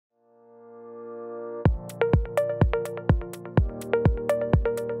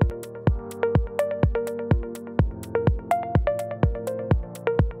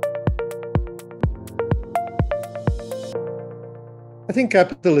I think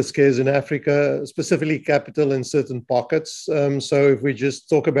capital is scarce in Africa, specifically capital in certain pockets. So if we just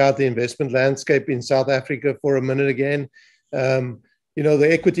talk about the investment landscape in South Africa for a minute again, the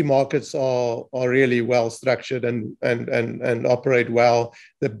equity markets are really well structured and operate well.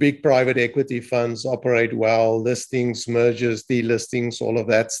 The big private equity funds operate well, listings, mergers, delistings, all of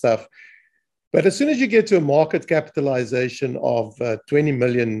that stuff. But as soon as you get to a market capitalization of 20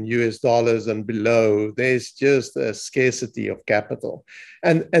 million US dollars and below, there's just a scarcity of capital.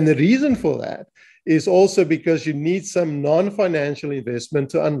 And the reason for that is also because you need some non-financial investment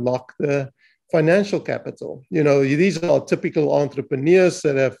to unlock the financial capital. These are typical entrepreneurs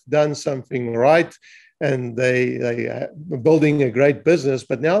that have done something right and they are building a great business,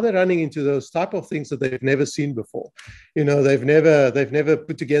 but now they're running into those type of things that they've never seen before. They've never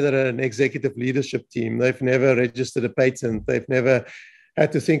put together an executive leadership team. They've never registered a patent. They've never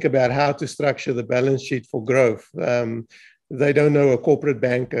had to think about how to structure the balance sheet for growth. They don't know a corporate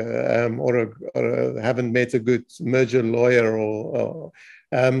banker or haven't met a good merger lawyer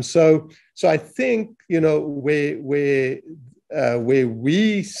so I think where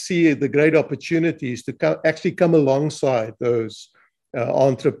we see the great opportunities to actually come alongside those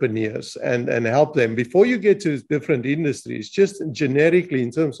entrepreneurs and help them before you get to different industries, just generically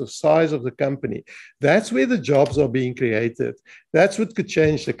in terms of size of the company. That's where the jobs are being created. That's what could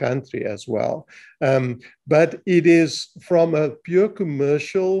change the country as well. But it is from a pure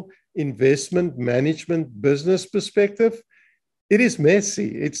commercial investment management business perspective, it is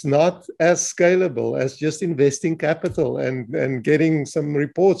messy. It's not as scalable as just investing capital and getting some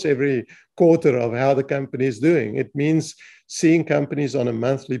reports every quarter of how the company is doing. It means seeing companies on a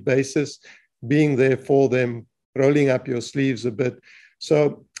monthly basis, being there for them, rolling up your sleeves a bit.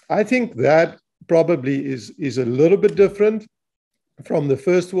 So I think that probably is a little bit different from the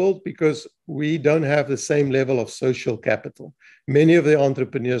first world because we don't have the same level of social capital. Many of the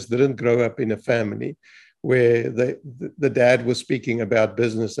entrepreneurs didn't grow up in a family where the dad was speaking about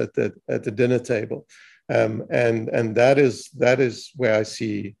business at the dinner table, and that is where I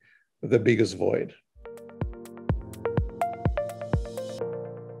see the biggest void.